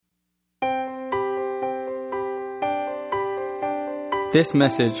This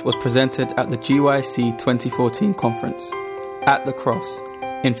message was presented at the GYC 2014 conference at the Cross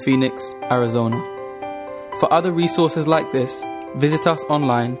in Phoenix, Arizona. For other resources like this, visit us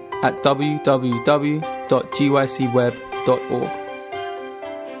online at www.gycweb.org.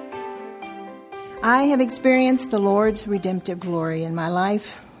 I have experienced the Lord's redemptive glory in my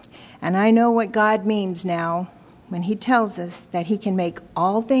life, and I know what God means now when He tells us that He can make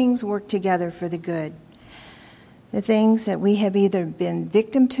all things work together for the good. The things that we have either been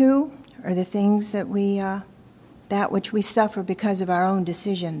victim to, or the things that that which we suffer because of our own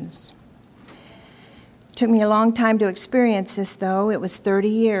decisions. It took me a long time to experience this, though. It was 30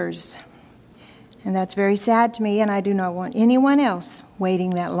 years. And that's very sad to me, and I do not want anyone else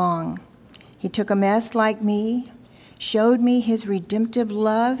waiting that long. He took a mess like me, showed me His redemptive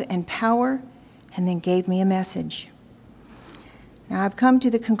love and power, and then gave me a message. Now, I've come to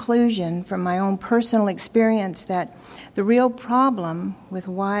the conclusion from my own personal experience that the real problem with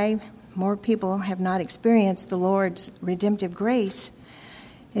why more people have not experienced the Lord's redemptive grace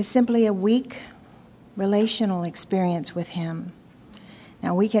is simply a weak relational experience with Him.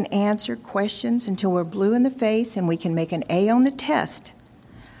 Now, we can answer questions until we're blue in the face and we can make an A on the test.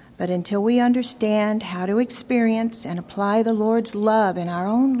 But until we understand how to experience and apply the Lord's love in our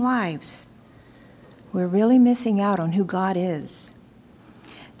own lives, we're really missing out on who God is.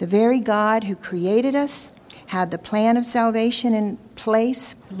 The very God who created us, had the plan of salvation in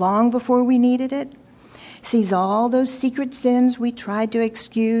place long before we needed it, sees all those secret sins we tried to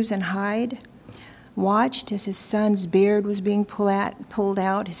excuse and hide, watched as His Son's beard was being pulled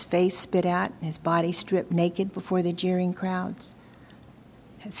out, His face spit at, and His body stripped naked before the jeering crowds.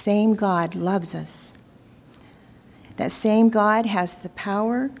 That same God loves us. That same God has the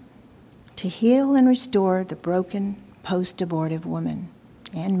power to heal and restore the broken, post-abortive woman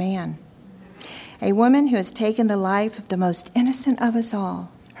and man. A woman who has taken the life of the most innocent of us all,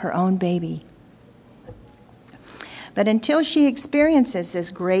 her own baby. But until she experiences this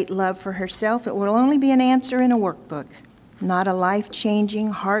great love for herself, it will only be an answer in a workbook, not a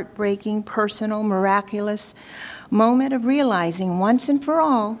life-changing, heartbreaking, personal, miraculous moment of realizing once and for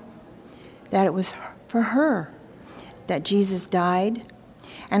all that it was for her that Jesus died,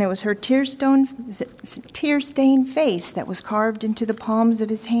 and it was her tear-stained face that was carved into the palms of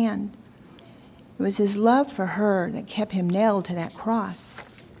His hand. It was His love for her that kept Him nailed to that cross.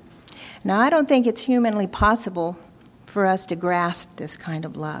 Now, I don't think it's humanly possible for us to grasp this kind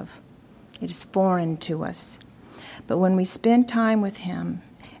of love. It is foreign to us. But when we spend time with Him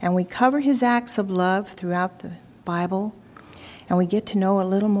and we cover His acts of love throughout the Bible and we get to know a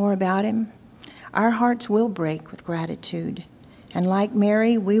little more about Him, our hearts will break with gratitude. And like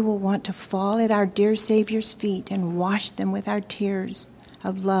Mary, we will want to fall at our dear Savior's feet and wash them with our tears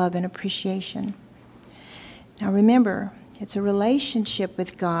of love and appreciation. Now remember, it's a relationship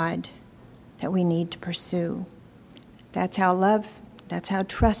with God that we need to pursue. That's how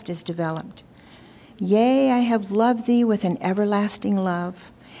trust is developed. Yea, I have loved thee with an everlasting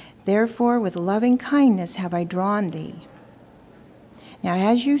love. Therefore, with loving kindness have I drawn thee. Now,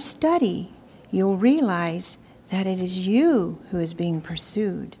 as you study, you'll realize that it is you who is being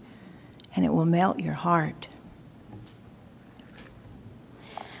pursued, and it will melt your heart.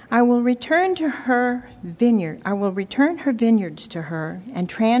 I will return her vineyards to her and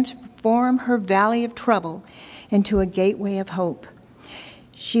transform her valley of trouble into a gateway of hope.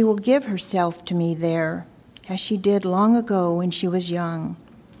 She will give herself to me there, as she did long ago when she was young,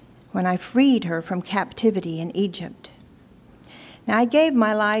 when I freed her from captivity in Egypt. Now, I gave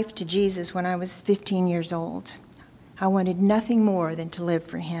my life to Jesus when I was 15 years old. I wanted nothing more than to live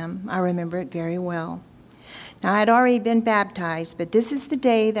for Him. I remember it very well. Now, I had already been baptized, but this is the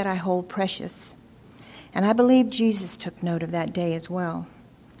day that I hold precious. And I believe Jesus took note of that day as well.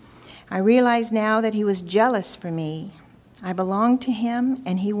 I realize now that He was jealous for me. I belonged to Him,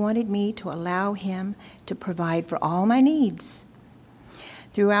 and He wanted me to allow Him to provide for all my needs.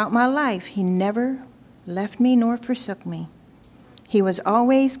 Throughout my life, He never left me nor forsook me. He was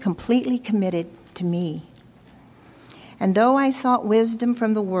always completely committed to me. And though I sought wisdom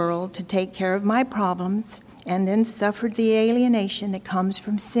from the world to take care of my problems and then suffered the alienation that comes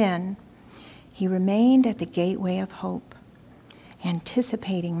from sin, He remained at the gateway of hope,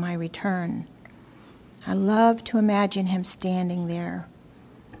 anticipating my return. I love to imagine Him standing there,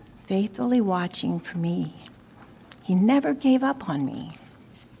 faithfully watching for me. He never gave up on me.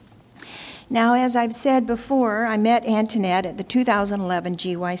 Now, as I've said before, I met Antionette at the 2011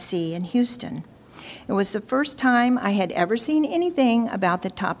 GYC in Houston. It was the first time I had ever seen anything about the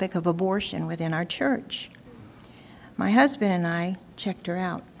topic of abortion within our church. My husband and I checked her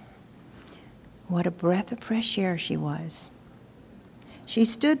out. What a breath of fresh air she was. She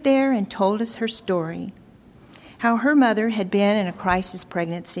stood there and told us her story, how her mother had been in a crisis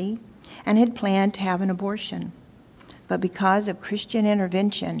pregnancy and had planned to have an abortion. But because of Christian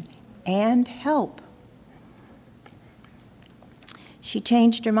intervention and help, she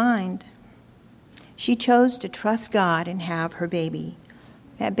changed her mind. She chose to trust God and have her baby.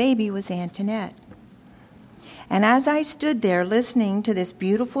 That baby was Antionette. And as I stood there listening to this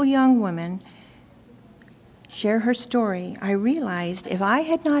beautiful young woman share her story, I realized if I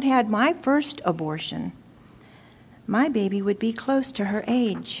had not had my first abortion, my baby would be close to her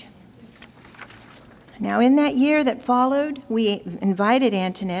age. Now, in that year that followed, we invited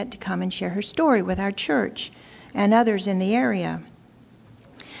Antionette to come and share her story with our church and others in the area.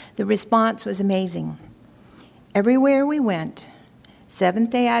 The response was amazing. Everywhere we went,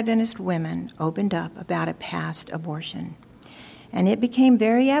 Seventh-day Adventist women opened up about a past abortion. And it became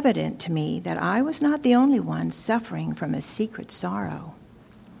very evident to me that I was not the only one suffering from a secret sorrow.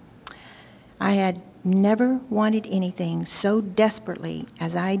 I had never wanted anything so desperately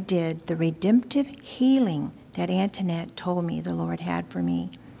as I did the redemptive healing that Antionette told me the Lord had for me.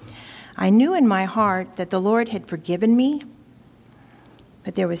 I knew in my heart that the Lord had forgiven me,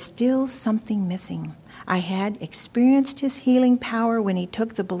 but there was still something missing. I had experienced his healing power when he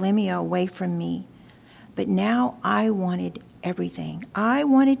took the bulimia away from me, but now I wanted everything. I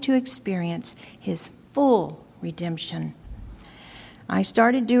wanted to experience his full redemption. I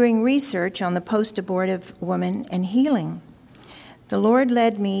started doing research on the post-abortive woman and healing. The Lord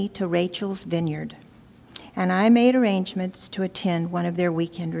led me to Rachel's Vineyard, and I made arrangements to attend one of their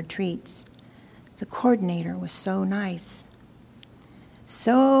weekend retreats. The coordinator was so nice.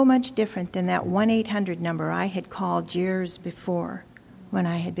 So much different than that 1-800 number I had called years before when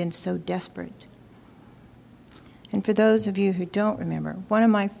I had been so desperate. And for those of you who don't remember, one of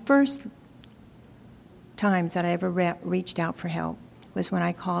my first times that I ever reached out for help was when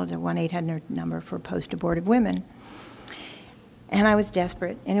I called a 1-800 number for post-abortive women. And I was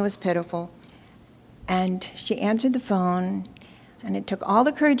desperate, and it was pitiful. And she answered the phone, and it took all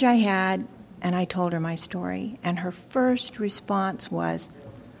the courage I had, and I told her my story. And her first response was,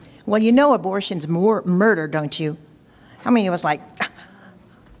 "Well, you know abortion's murder, don't you?" I mean, it was like,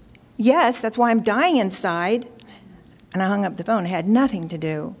 yes, that's why I'm dying inside. And I hung up the phone. It had nothing to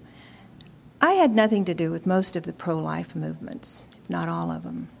do. I had nothing to do with most of the pro-life movements, if not all of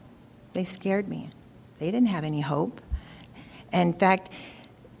them. They scared me. They didn't have any hope. In fact,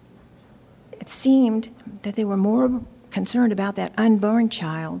 it seemed that they were more concerned about that unborn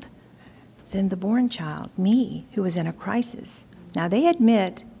child than the born child, me, who was in a crisis. Now, they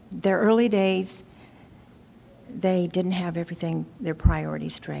admit their early days, they didn't have everything, their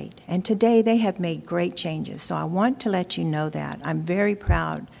priorities straight. And today they have made great changes. So I want to let you know that. I'm very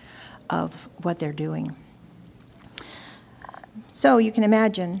proud of what they're doing. So you can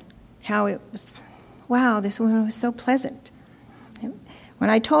imagine how it was, wow, this woman was so pleasant. When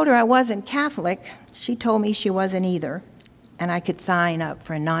I told her I wasn't Catholic, she told me she wasn't either, and I could sign up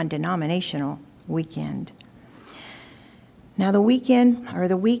for a non-denominational weekend. Now the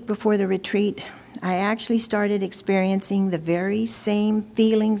week before the retreat, I actually started experiencing the very same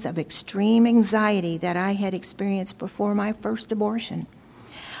feelings of extreme anxiety that I had experienced before my first abortion.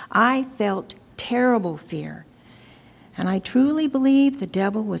 I felt terrible fear, and I truly believed the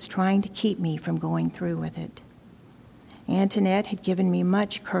devil was trying to keep me from going through with it. Antionette had given me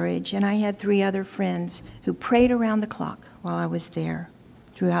much courage, and I had 3 other friends who prayed around the clock while I was there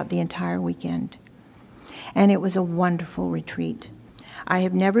throughout the entire weekend. And it was a wonderful retreat. I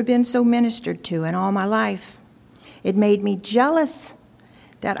have never been so ministered to in all my life. It made me jealous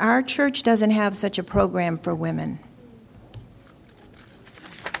that our church doesn't have such a program for women.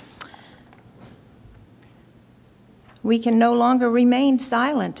 We can no longer remain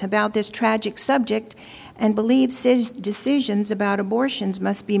silent about this tragic subject and believe decisions about abortions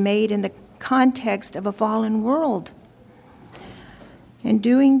must be made in the context of a fallen world. In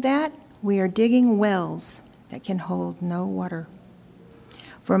doing that, we are digging wells that can hold no water.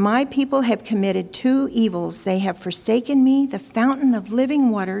 For my people have committed 2 evils. They have forsaken me, the fountain of living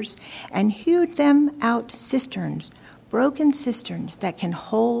waters, and hewed them out cisterns, broken cisterns that can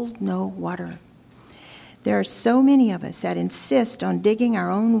hold no water. There are so many of us that insist on digging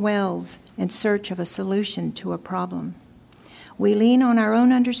our own wells in search of a solution to a problem. We lean on our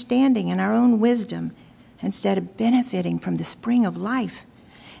own understanding and our own wisdom instead of benefiting from the spring of life.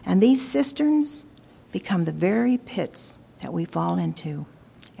 And these cisterns become the very pits that we fall into.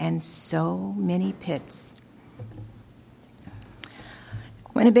 And so many pits.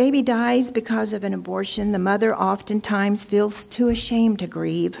 When a baby dies because of an abortion, the mother oftentimes feels too ashamed to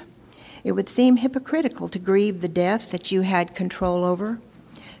grieve. It would seem hypocritical to grieve the death that you had control over.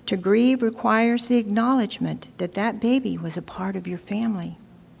 To grieve requires the acknowledgement that that baby was a part of your family.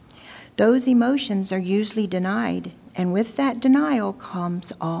 Those emotions are usually denied, and with that denial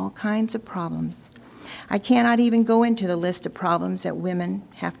comes all kinds of problems. I cannot even go into the list of problems that women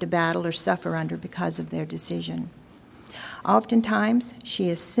have to battle or suffer under because of their decision. Oftentimes, she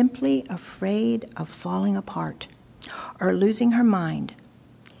is simply afraid of falling apart or losing her mind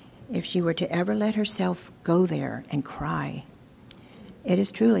if she were to ever let herself go there and cry. It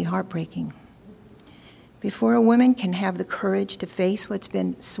is truly heartbreaking. Before a woman can have the courage to face what's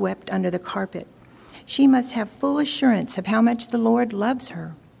been swept under the carpet, she must have full assurance of how much the Lord loves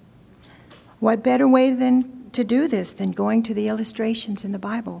her. What better way to do this than going to the illustrations in the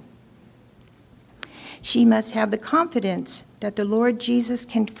Bible? She must have the confidence that the Lord Jesus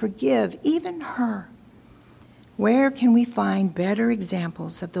can forgive even her. Where can we find better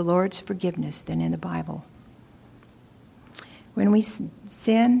examples of the Lord's forgiveness than in the Bible? When we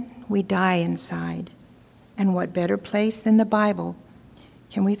sin, we die inside. And what better place than the Bible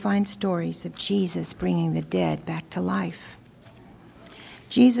can we find stories of Jesus bringing the dead back to life?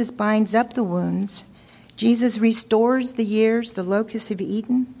 Jesus binds up the wounds. Jesus restores the years the locusts have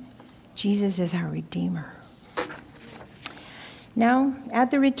eaten. Jesus is our Redeemer. Now,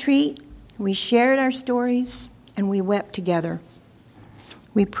 at the retreat, we shared our stories and we wept together.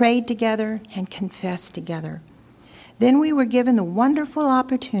 We prayed together and confessed together. Then we were given the wonderful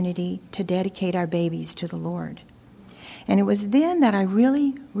opportunity to dedicate our babies to the Lord. And it was then that I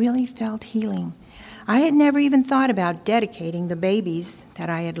really, really felt healing. I had never even thought about dedicating the babies that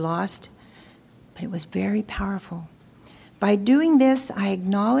I had lost, but it was very powerful. By doing this, I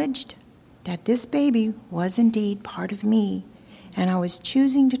acknowledged that this baby was indeed part of me, and I was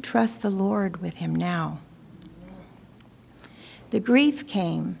choosing to trust the Lord with him now. The grief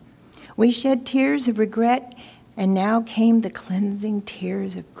came. We shed tears of regret, and now came the cleansing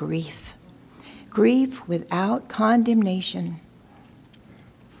tears of grief. Grief without condemnation.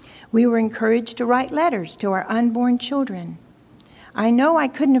 We were encouraged to write letters to our unborn children. I know I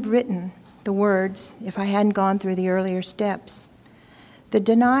couldn't have written the words if I hadn't gone through the earlier steps. The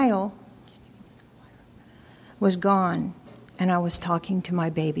denial was gone, and I was talking to my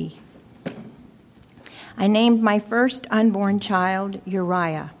baby. I named my first unborn child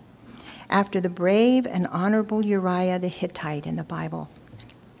Uriah, after the brave and honorable Uriah the Hittite in the Bible.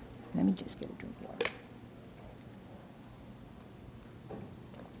 Let me just get a drink of water.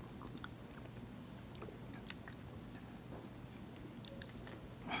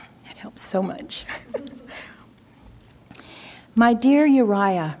 That helps so much. My dear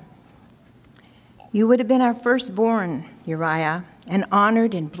Uriah, you would have been our firstborn, Uriah, an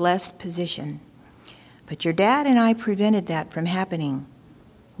honored and blessed position. But your dad and I prevented that from happening.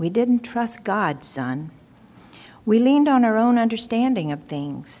 We didn't trust God, son. We leaned on our own understanding of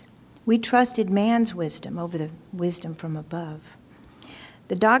things. We trusted man's wisdom over the wisdom from above.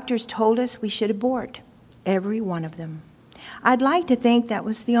 The doctors told us we should abort, every one of them. I'd like to think that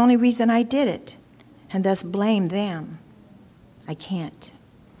was the only reason I did it, and thus blame them. I can't.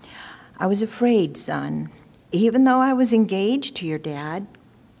 I was afraid, son. Even though I was engaged to your dad,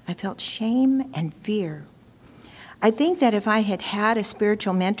 I felt shame and fear. I think that if I had had a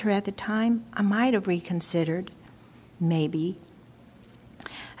spiritual mentor at the time, I might have reconsidered. Maybe.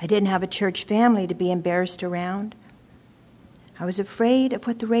 I didn't have a church family to be embarrassed around. I was afraid of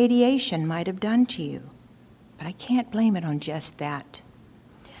what the radiation might have done to you, but I can't blame it on just that.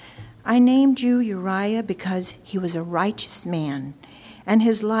 I named you Uriah because he was a righteous man, and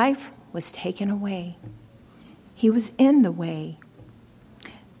his life was taken away. He was in the way.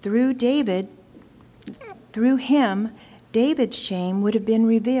 Through him, David's shame would have been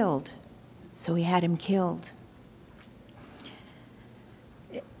revealed, so he had him killed.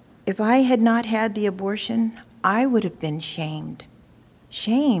 If I had not had the abortion, I would have been shamed.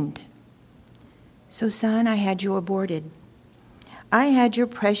 Shamed. So, son, I had you aborted. I had your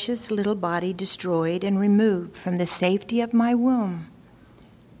precious little body destroyed and removed from the safety of my womb.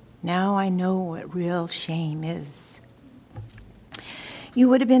 Now I know what real shame is. You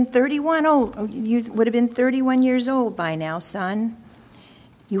would have been 31 years old by now, son.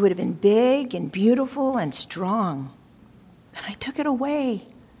 You would have been big and beautiful and strong. But I took it away.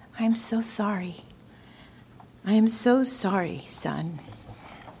 I am so sorry. I am so sorry, son.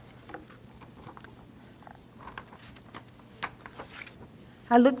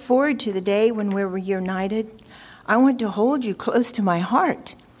 I look forward to the day when we're reunited. I want to hold you close to my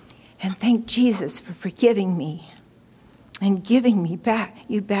heart and thank Jesus for forgiving me and giving you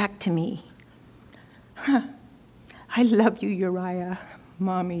back to me. I love you, Uriah,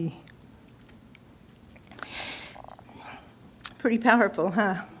 Mommy. Pretty powerful,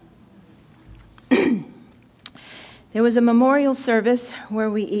 huh? There was a memorial service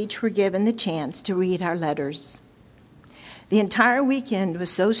where we each were given the chance to read our letters. The entire weekend was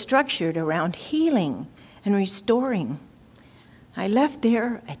so structured around healing and restoring. I left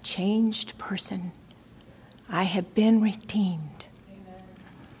there a changed person. I have been redeemed.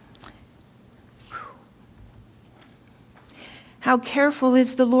 How careful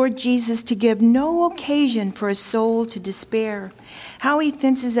is the Lord Jesus to give no occasion for a soul to despair. How he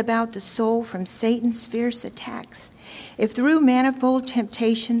fences about the soul from Satan's fierce attacks. If through manifold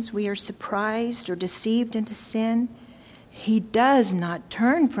temptations we are surprised or deceived into sin, he does not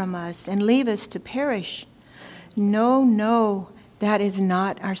turn from us and leave us to perish. No, that is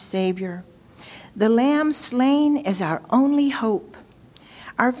not our Savior. The Lamb slain is our only hope.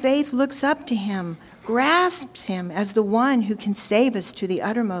 Our faith looks up to him, grasps him as the one who can save us to the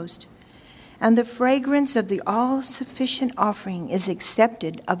uttermost. And the fragrance of the all-sufficient offering is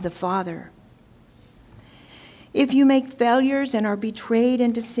accepted of the Father. If you make failures and are betrayed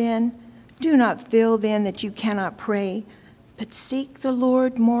into sin, do not feel then that you cannot pray, but seek the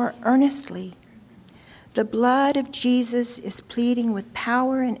Lord more earnestly. The blood of Jesus is pleading with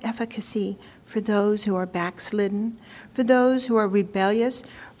power and efficacy for those who are backslidden, for those who are rebellious,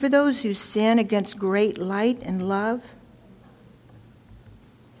 for those who sin against great light and love.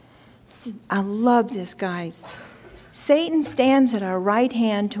 I love this, guys. Satan stands at our right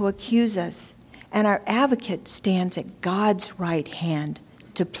hand to accuse us, and our advocate stands at God's right hand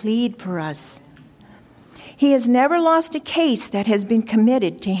to plead for us. He has never lost a case that has been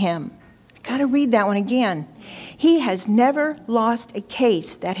committed to him. Got to read that one again. He has never lost a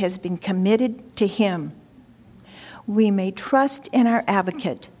case that has been committed to him. We may trust in our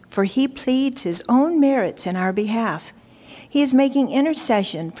advocate, for he pleads his own merits in our behalf. He is making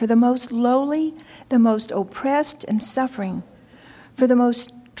intercession for the most lowly, the most oppressed and suffering, for the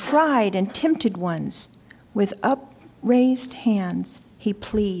most tried and tempted ones. With upraised hands, he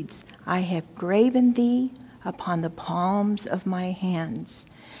pleads, I have graven thee upon the palms of my hands.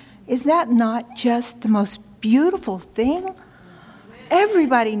 Is that not just the most beautiful thing?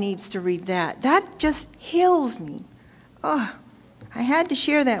 Everybody needs to read that. That just heals me. Oh, I had to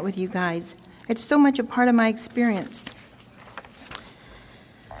share that with you guys. It's so much a part of my experience.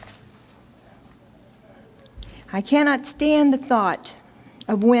 I cannot stand the thought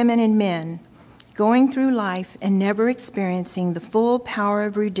of women and men going through life and never experiencing the full power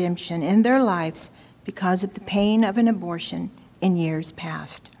of redemption in their lives because of the pain of an abortion in years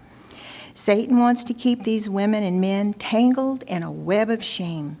past. Satan wants to keep these women and men tangled in a web of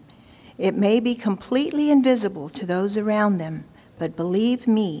shame. It may be completely invisible to those around them, but believe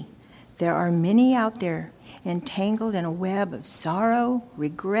me, there are many out there entangled in a web of sorrow,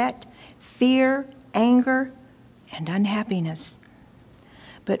 regret, fear, anger, and unhappiness.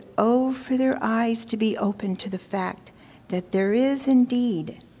 But oh, for their eyes to be open to the fact that there is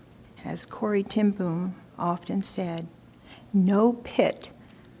indeed, as Corrie ten Boom often said, no pit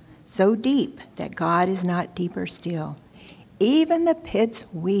so deep that God is not deeper still, even the pits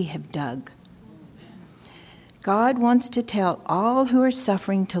we have dug. God wants to tell all who are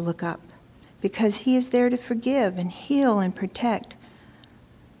suffering to look up, because he is there to forgive and heal and protect.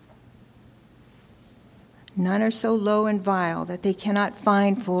 None are so low and vile that they cannot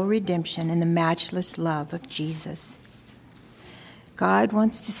find full redemption in the matchless love of Jesus. God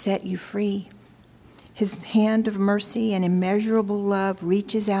wants to set you free. His hand of mercy and immeasurable love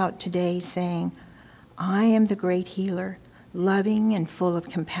reaches out today, saying, I am the great healer, loving and full of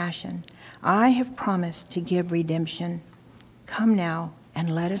compassion. I have promised to give redemption. Come now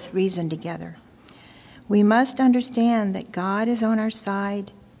and let us reason together. We must understand that God is on our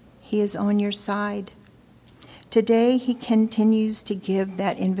side. He is on your side. Today he continues to give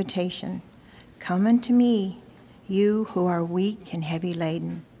that invitation. Come unto me, you who are weak and heavy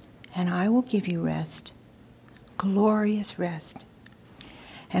laden, and I will give you rest, glorious rest.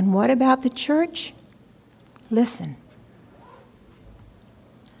 And what about the church? Listen.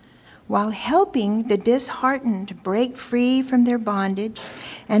 While helping the disheartened break free from their bondage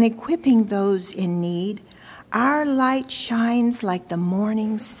and equipping those in need, our light shines like the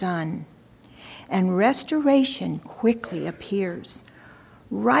morning sun, and restoration quickly appears.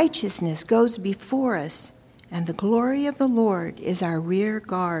 Righteousness goes before us, and the glory of the Lord is our rear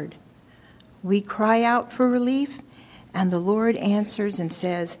guard. We cry out for relief, and the Lord answers and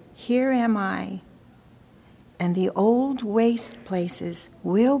says, Here am I. And the old waste places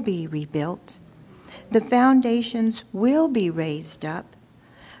will be rebuilt. The foundations will be raised up.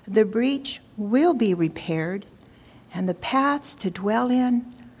 The breach will be repaired, and the paths to dwell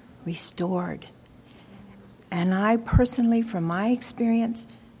in restored. And I personally, from my experience,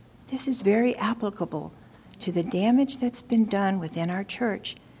 this is very applicable to the damage that's been done within our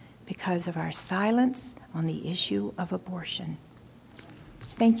church because of our silence on the issue of abortion.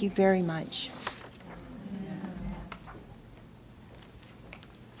 Thank you very much.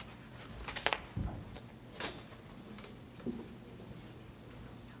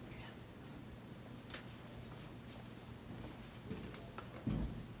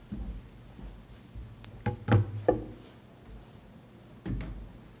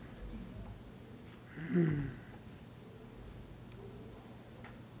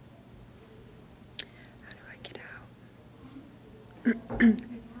 You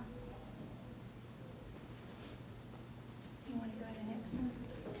want to go to the next one?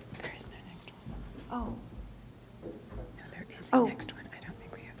 There is no next one. Oh, No, there is a next one. I don't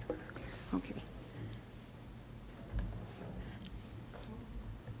think we have the one on here. okay.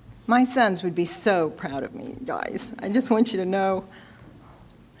 My sons would be so proud of me, guys. I just want you to know.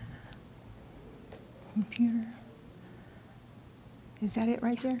 Computer. Is that it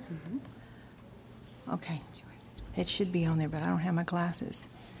right there? Mm-hmm. Okay. It should be on there, but I don't have my glasses.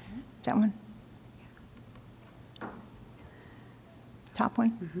 That one? Top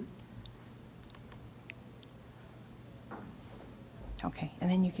one? Mm-hmm. Okay, and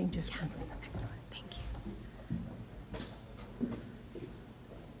then you can just... Excellent. Thank you.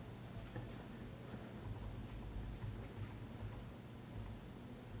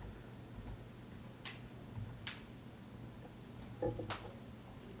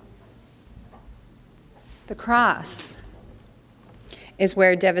 The cross is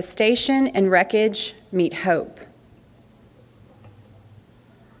where devastation and wreckage meet hope.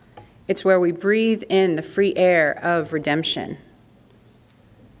 It's where we breathe in the free air of redemption.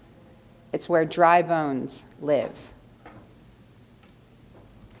 It's where dry bones live.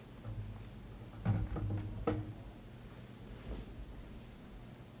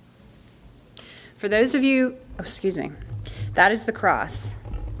 For those of you, that is the cross.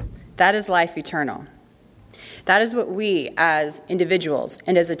 That is life eternal. That is what we as individuals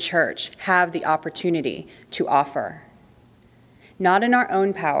and as a church have the opportunity to offer. Not in our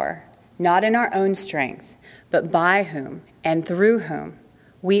own power, not in our own strength, but by whom and through whom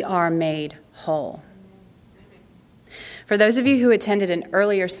we are made whole. For those of you who attended an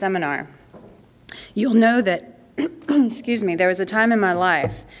earlier seminar, you'll know that, there was a time in my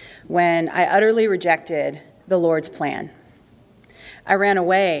life when I utterly rejected the Lord's plan. I ran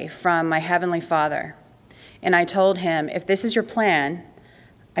away from my Heavenly Father. And I told him, if this is your plan,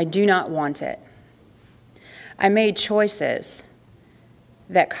 I do not want it. I made choices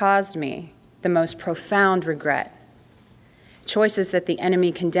that caused me the most profound regret. Choices that the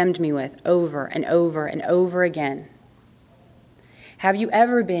enemy condemned me with over and over and over again. Have you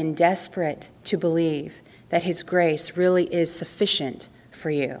ever been desperate to believe that his grace really is sufficient for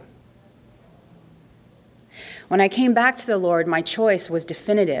you? When I came back to the Lord, my choice was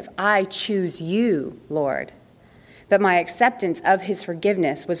definitive. I choose you, Lord. But my acceptance of his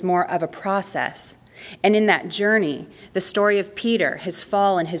forgiveness was more of a process. And in that journey, the story of Peter, his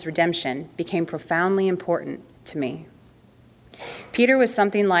fall and his redemption, became profoundly important to me. Peter was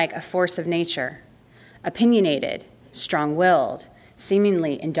something like a force of nature, opinionated, strong-willed,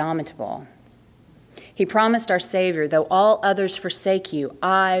 seemingly indomitable. He promised our Savior, though all others forsake you,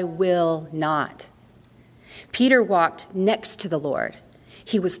 I will not. Peter walked next to the Lord.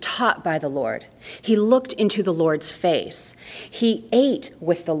 He was taught by the Lord. He looked into the Lord's face. He ate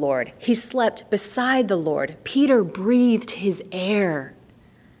with the Lord. He slept beside the Lord. Peter breathed his air.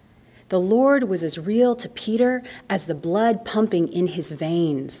 The Lord was as real to Peter as the blood pumping in his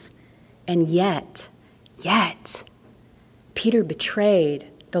veins. And yet, Peter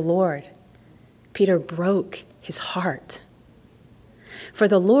betrayed the Lord. Peter broke his heart. For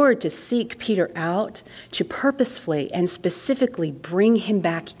the Lord to seek Peter out, to purposefully and specifically bring him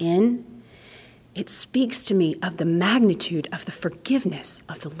back in, it speaks to me of the magnitude of the forgiveness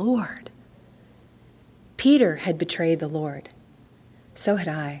of the Lord. Peter had betrayed the Lord. So had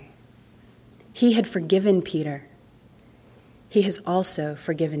I. He had forgiven Peter. He has also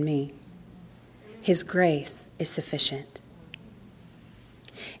forgiven me. His grace is sufficient.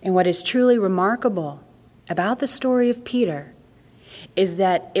 And what is truly remarkable about the story of Peter is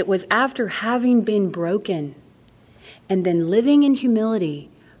that it was after having been broken and then living in humility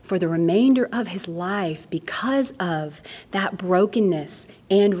for the remainder of his life because of that brokenness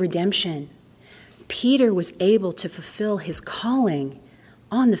and redemption, Peter was able to fulfill his calling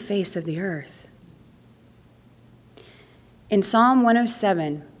on the face of the earth. In Psalm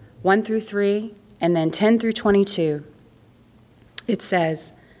 107, 1 through 3, and then 10 through 22, it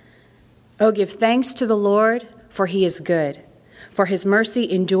says, Oh, give thanks to the Lord, for he is good, for his mercy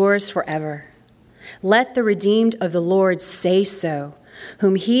endures forever. Let the redeemed of the Lord say so,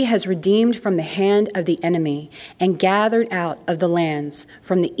 whom he has redeemed from the hand of the enemy and gathered out of the lands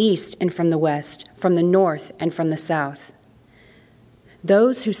from the east and from the west, from the north and from the south.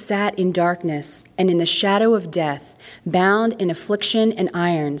 Those who sat in darkness and in the shadow of death, bound in affliction and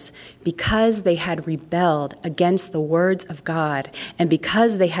irons, because they had rebelled against the words of God and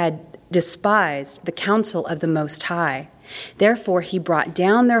because they had despised the counsel of the Most High. Therefore he brought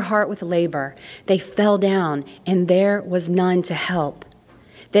down their heart with labor. They fell down, and there was none to help.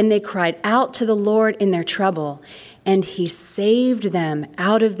 Then they cried out to the Lord in their trouble, and he saved them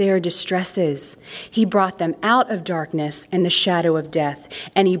out of their distresses. He brought them out of darkness and the shadow of death,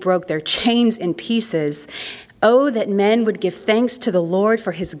 and he broke their chains in pieces. Oh, that men would give thanks to the Lord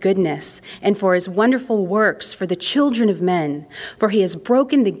for his goodness and for his wonderful works for the children of men. For he has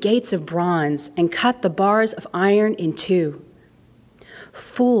broken the gates of bronze and cut the bars of iron in two.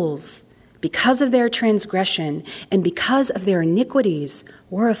 Fools, because of their transgression and because of their iniquities,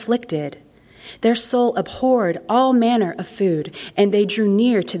 were afflicted. Their soul abhorred all manner of food, and they drew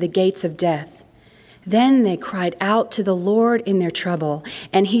near to the gates of death. Then they cried out to the Lord in their trouble,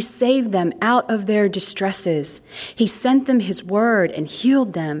 and he saved them out of their distresses. He sent them his word and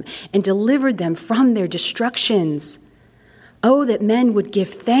healed them and delivered them from their destructions. Oh, that men would give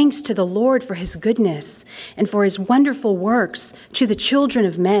thanks to the Lord for his goodness and for his wonderful works to the children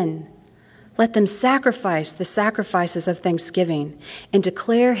of men. Let them sacrifice the sacrifices of thanksgiving and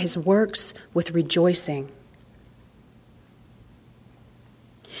declare his works with rejoicing.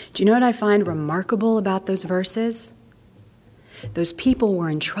 Do you know what I find remarkable about those verses? Those people were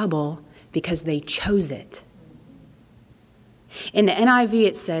in trouble because they chose it. In the NIV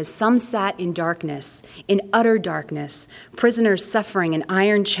it says, some sat in darkness, in utter darkness, prisoners suffering in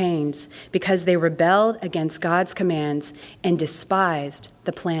iron chains because they rebelled against God's commands and despised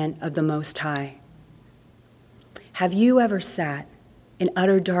the plan of the Most High. Have you ever sat in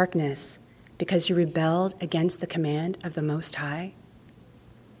utter darkness because you rebelled against the command of the Most High?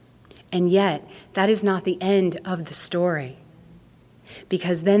 And yet, that is not the end of the story,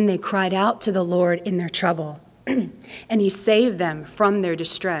 because then they cried out to the Lord in their trouble, and he saved them from their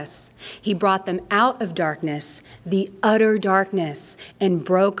distress. He brought them out of darkness, the utter darkness, and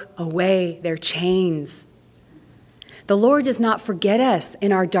broke away their chains. The Lord does not forget us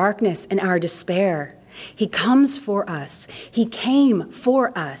in our darkness and our despair. He comes for us. He came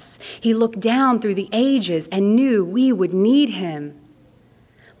for us. He looked down through the ages and knew we would need him.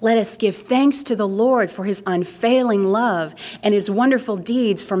 Let us give thanks to the Lord for his unfailing love and his wonderful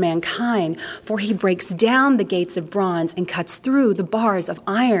deeds for mankind, for he breaks down the gates of bronze and cuts through the bars of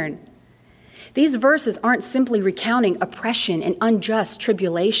iron. These verses aren't simply recounting oppression and unjust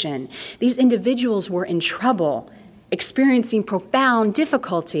tribulation. These individuals were in trouble, experiencing profound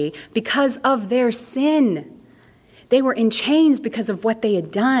difficulty because of their sin. They were in chains because of what they had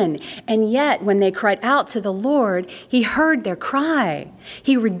done. And yet, when they cried out to the Lord, he heard their cry.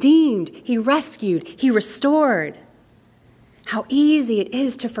 He redeemed, he rescued, he restored. How easy it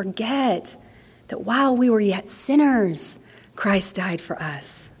is to forget that while we were yet sinners, Christ died for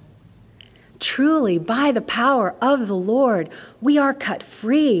us. Truly, by the power of the Lord, we are cut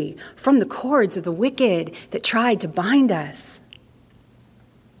free from the cords of the wicked that tried to bind us.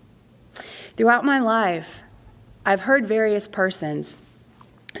 Throughout my life, I've heard various persons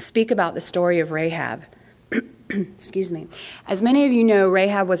speak about the story of Rahab. Excuse me. As many of you know,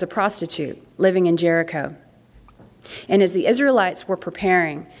 Rahab was a prostitute living in Jericho. And as the Israelites were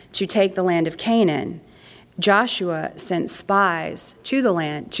preparing to take the land of Canaan, Joshua sent spies to the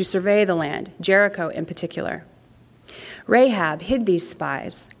land to survey the land, Jericho in particular. Rahab hid these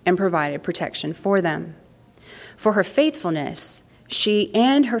spies and provided protection for them. For her faithfulness, she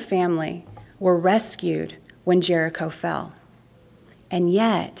and her family were rescued when Jericho fell. And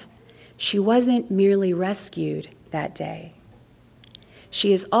yet, she wasn't merely rescued that day.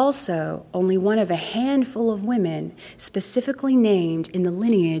 She is also only one of a handful of women specifically named in the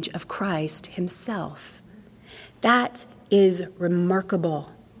lineage of Christ himself. That is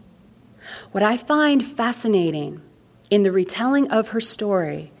remarkable. What I find fascinating in the retelling of her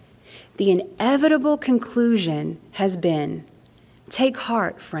story, the inevitable conclusion has been, take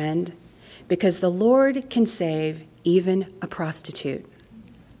heart, friend, because the Lord can save even a prostitute.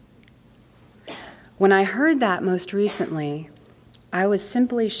 When I heard that most recently, I was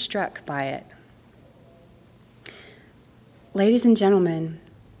simply struck by it. Ladies and gentlemen,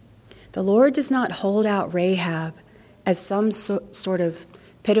 the Lord does not hold out Rahab as some sort of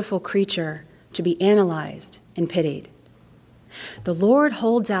pitiful creature to be analyzed and pitied. The Lord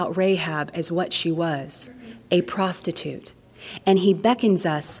holds out Rahab as what she was, a prostitute. And he beckons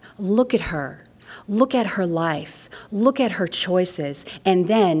us, look at her life, look at her choices, and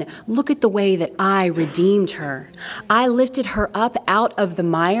then look at the way that I redeemed her. I lifted her up out of the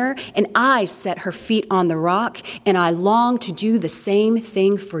mire, and I set her feet on the rock, and I long to do the same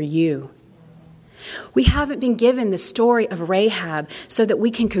thing for you. We haven't been given the story of Rahab so that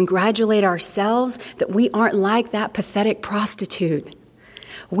we can congratulate ourselves that we aren't like that pathetic prostitute.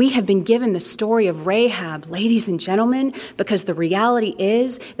 We have been given the story of Rahab, ladies and gentlemen, because the reality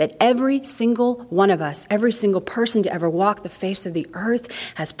is that every single one of us, every single person to ever walk the face of the earth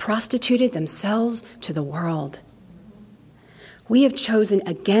has prostituted themselves to the world. We have chosen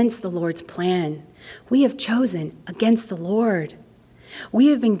against the Lord's plan. We have chosen against the Lord. We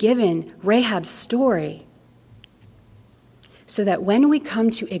have been given Rahab's story so that when we come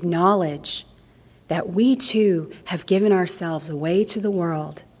to acknowledge that we too have given ourselves away to the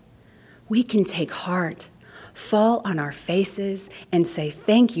world, we can take heart, fall on our faces, and say,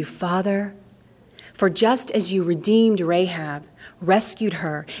 thank you, Father, for just as you redeemed Rahab, rescued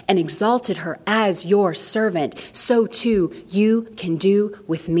her, and exalted her as your servant, so too you can do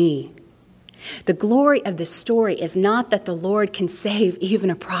with me. The glory of this story is not that the Lord can save even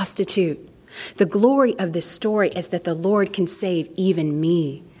a prostitute. The glory of this story is that the Lord can save even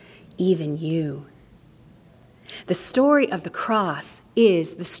me, even you. The story of the cross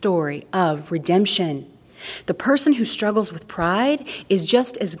is the story of redemption. The person who struggles with pride is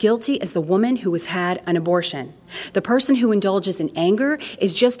just as guilty as the woman who has had an abortion. The person who indulges in anger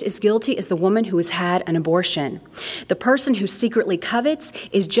is just as guilty as the woman who has had an abortion. The person who secretly covets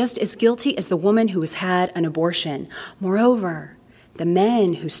is just as guilty as the woman who has had an abortion. Moreover, the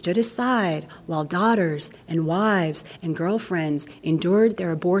men who stood aside while daughters and wives and girlfriends endured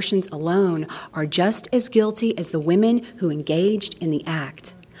their abortions alone are just as guilty as the women who engaged in the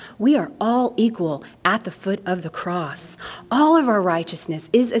act. We are all equal at the foot of the cross. All of our righteousness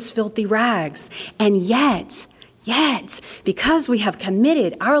is as filthy rags. And yet, because we have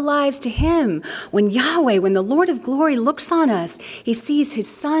committed our lives to him, when the Lord of glory looks on us, he sees his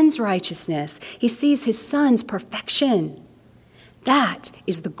son's righteousness. He sees his son's perfection. That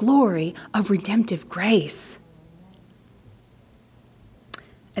is the glory of redemptive grace.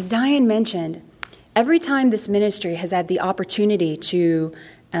 As Dianne mentioned, every time this ministry has had the opportunity to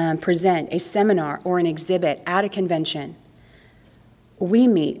present a seminar or an exhibit at a convention, we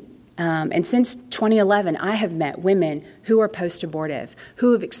meet. And since 2011, I have met women who are post-abortive,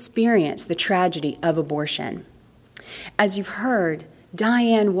 who have experienced the tragedy of abortion. As you've heard,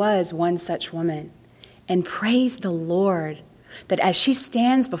 Dianne was one such woman. And praise the Lord that as she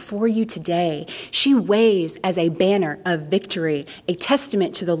stands before you today, she waves as a banner of victory, a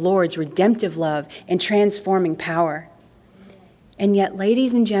testament to the Lord's redemptive love and transforming power. And yet,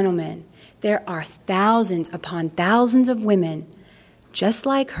 ladies and gentlemen, there are thousands upon thousands of women just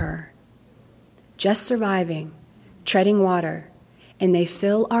like her, just surviving, treading water, and they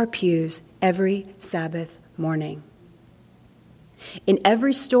fill our pews every Sabbath morning. In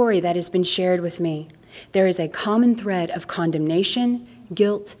every story that has been shared with me, there is a common thread of condemnation,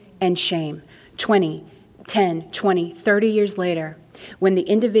 guilt, and shame. 20, 10, 20, 30 years later, when the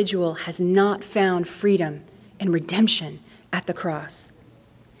individual has not found freedom and redemption at the cross.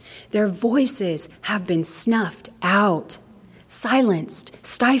 Their voices have been snuffed out, silenced,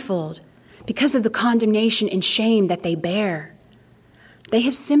 stifled, because of the condemnation and shame that they bear. They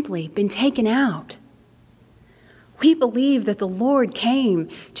have simply been taken out. We believe that the Lord came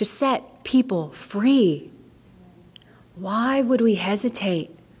to set people free. Why would we hesitate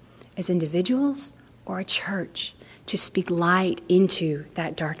as individuals or a church to speak light into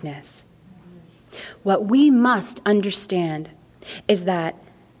that darkness? What we must understand is that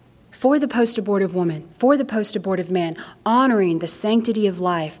for the post-abortive woman, for the post-abortive man, honoring the sanctity of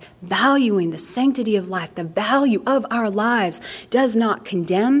life, valuing the sanctity of life, the value of our lives, does not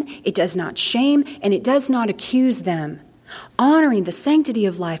condemn, it does not shame, and it does not accuse them. Honoring the sanctity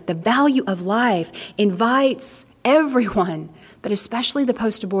of life, the value of life, invites everyone, but especially the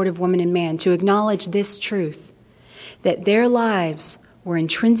post-abortive woman and man, to acknowledge this truth, that their lives were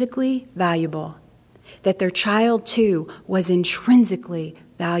intrinsically valuable, that their child too was intrinsically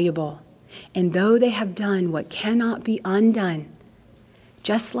valuable. And though they have done what cannot be undone,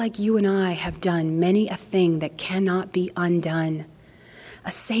 just like you and I have done many a thing that cannot be undone,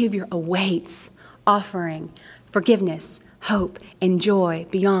 a Savior awaits, offering forgiveness, hope, and joy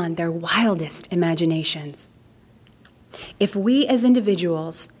beyond their wildest imaginations. If we as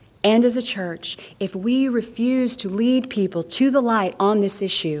individuals and as a church, if we refuse to lead people to the light on this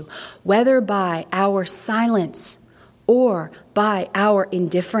issue, whether by our silence or by our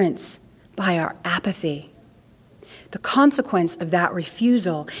indifference, by our apathy. The consequence of that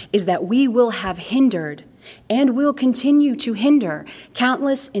refusal is that we will have hindered and will continue to hinder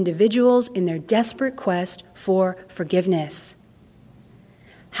countless individuals in their desperate quest for forgiveness.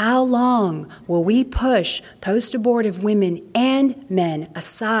 How long will we push post-abortive women and men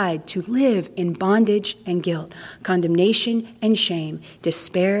aside to live in bondage and guilt, condemnation and shame,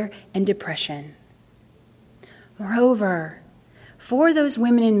 despair and depression? Moreover, for those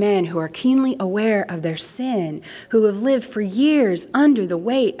women and men who are keenly aware of their sin, who have lived for years under the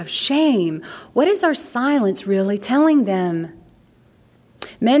weight of shame, what is our silence really telling them?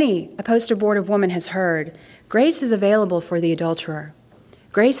 Many a post-abortive woman has heard, grace is available for the adulterer.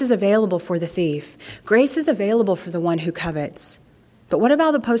 Grace is available for the thief. Grace is available for the one who covets. But what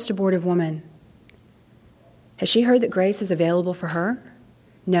about the post-abortive woman? Has she heard that grace is available for her?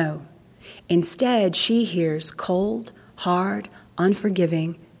 No. Instead, she hears cold, hard,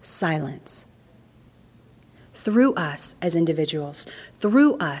 unforgiving silence. Through us as individuals,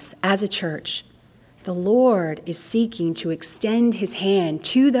 through us as a church, the Lord is seeking to extend his hand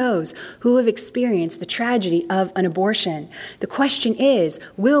to those who have experienced the tragedy of an abortion. The question is,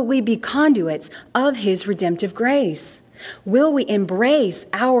 will we be conduits of his redemptive grace? Will we embrace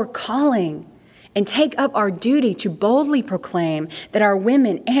our calling and take up our duty to boldly proclaim that our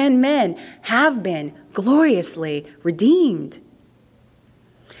women and men have been gloriously redeemed?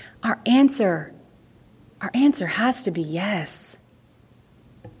 Our answer has to be yes.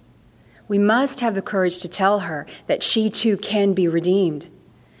 We must have the courage to tell her that she too can be redeemed.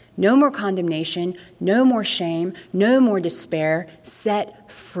 No more condemnation, no more shame, no more despair, set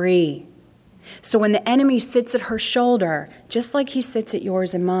free. So when the enemy sits at her shoulder, just like he sits at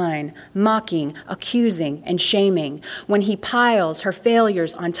yours and mine, mocking, accusing, and shaming, when he piles her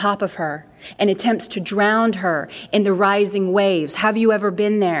failures on top of her and attempts to drown her in the rising waves, have you ever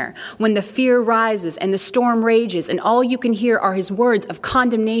been there? When the fear rises and the storm rages and all you can hear are his words of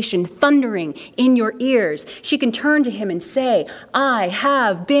condemnation thundering in your ears, she can turn to him and say, I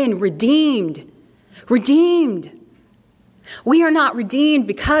have been redeemed. Redeemed. We are not redeemed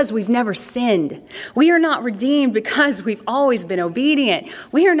because we've never sinned. We are not redeemed because we've always been obedient.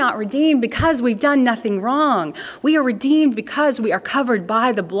 We are not redeemed because we've done nothing wrong. We are redeemed because we are covered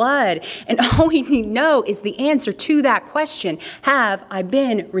by the blood. And all we need to know is the answer to that question, have I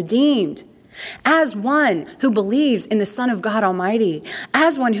been redeemed? As one who believes in the Son of God Almighty,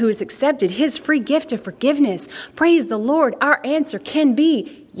 as one who has accepted his free gift of forgiveness, praise the Lord, our answer can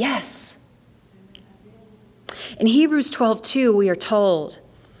be yes. In Hebrews 12:2, we are told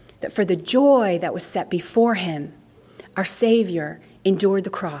that for the joy that was set before him, our Savior endured the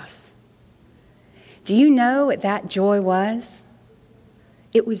cross. Do you know what that joy was?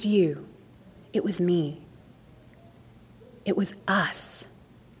 It was you. It was me. It was us.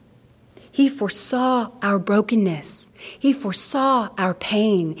 He foresaw our brokenness. He foresaw our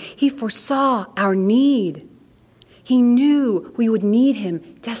pain. He foresaw our need. He knew we would need him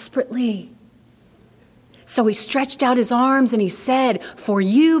desperately. So he stretched out his arms and he said, for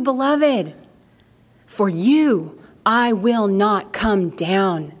you, beloved, for you, I will not come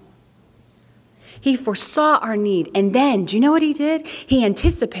down. He foresaw our need. And then, do you know what he did? He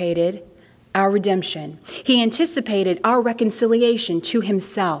anticipated our redemption. He anticipated our reconciliation to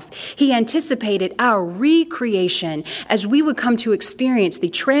himself. He anticipated our recreation as we would come to experience the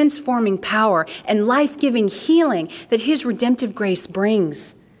transforming power and life-giving healing that his redemptive grace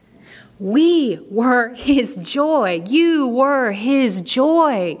brings. We were his joy. You were his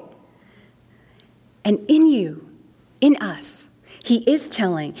joy. And in you, in us, he is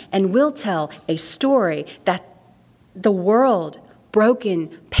telling and will tell a story that the world, broken,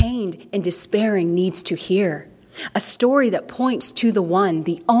 pained, and despairing, needs to hear. A story that points to the one,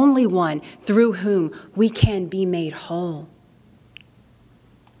 the only one, through whom we can be made whole.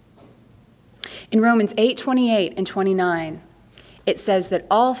 In Romans 8:28 and 29, it says that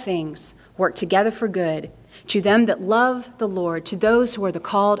all things work together for good to them that love the Lord, to those who are the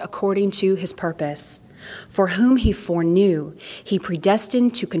called according to his purpose. For whom he foreknew, he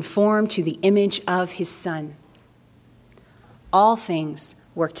predestined to conform to the image of his Son. All things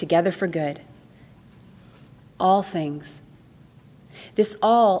work together for good. All things. This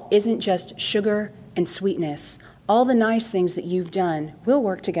all isn't just sugar and sweetness. All the nice things that you've done will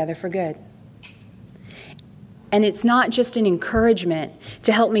work together for good. And it's not just an encouragement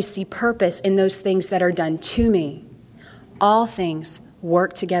to help me see purpose in those things that are done to me. All things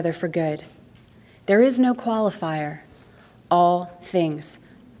work together for good. There is no qualifier. All things.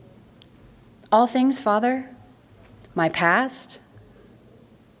 All things, Father? My past,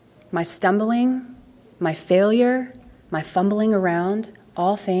 my stumbling, my failure, my fumbling around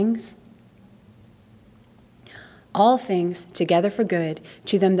all things together for good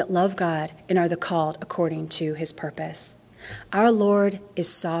to them that love God and are the called according to his purpose. Our Lord is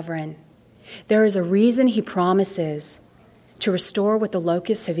sovereign. There is a reason he promises to restore what the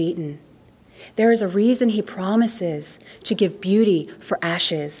locusts have eaten. There is a reason he promises to give beauty for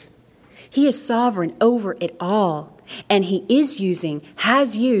ashes. He is sovereign over it all, and he has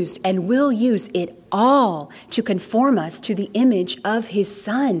used, and will use it all to conform us to the image of his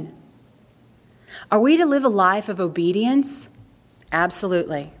Son. Are we to live a life of obedience?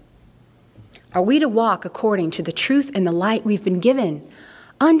 Absolutely. Are we to walk according to the truth and the light we've been given?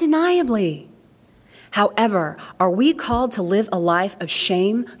 Undeniably. However, are we called to live a life of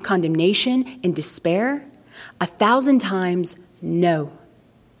shame, condemnation, and despair? 1,000 times no.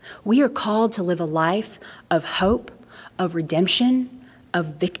 We are called to live a life of hope, of redemption,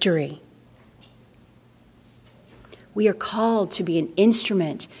 of victory. We are called to be an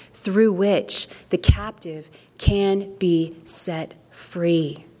instrument through which the captive can be set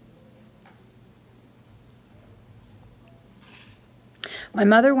free. My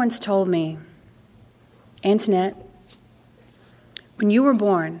mother once told me, Antionette, when you were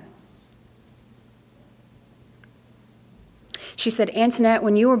born, she said, Antionette,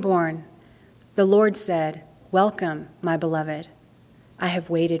 when you were born, the Lord said, "Welcome, my beloved. I have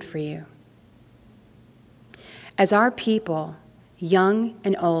waited for you." As our people, young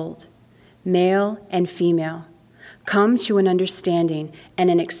and old, male and female, come to an understanding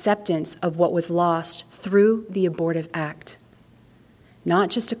and an acceptance of what was lost through the abortive act, not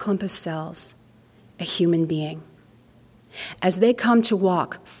just a clump of cells, a human being. As they come to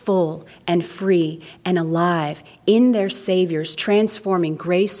walk full and free and alive in their Savior's transforming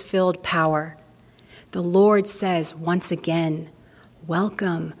grace-filled power, the Lord says once again,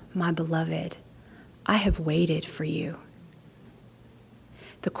 "Welcome, my beloved. I have waited for you."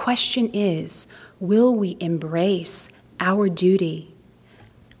 The question is, will we embrace our duty?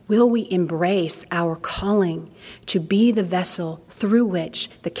 Will we embrace our calling to be the vessel through which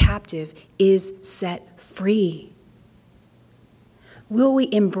the captive is set free? Will we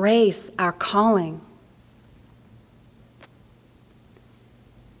embrace our calling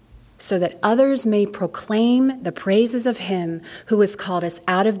so that others may proclaim the praises of him who has called us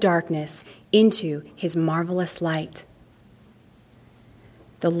out of darkness into his marvelous light?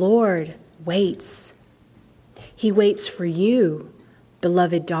 The Lord waits. He waits for you,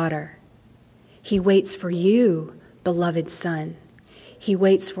 beloved daughter. He waits for you, beloved son. He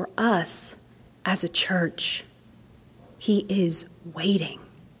waits for us as a church. He is waiting.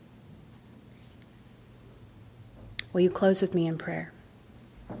 Will you close with me in prayer?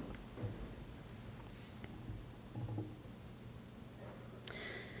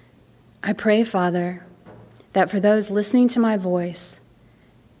 I pray, Father, that for those listening to my voice,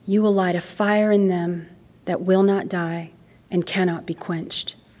 you will light a fire in them that will not die and cannot be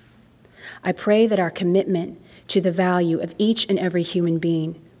quenched. I pray that our commitment to the value of each and every human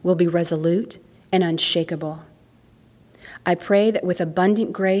being will be resolute and unshakable. I pray that with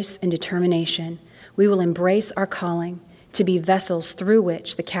abundant grace and determination, we will embrace our calling to be vessels through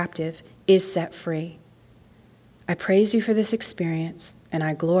which the captive is set free. I praise you for this experience, and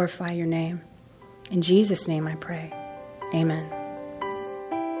I glorify your name. In Jesus' name I pray. Amen.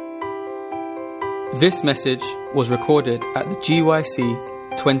 This message was recorded at the GYC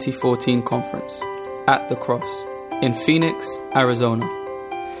 2014 conference at the Cross in Phoenix, Arizona.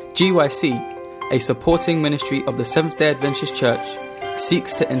 GYC, a supporting ministry of the Seventh-day Adventist Church,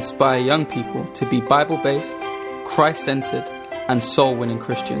 seeks to inspire young people to be Bible-based, Christ-centered, and soul-winning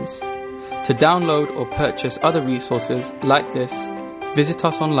Christians. To download or purchase other resources like this, visit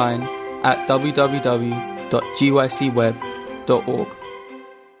us online at www.gycweb.org.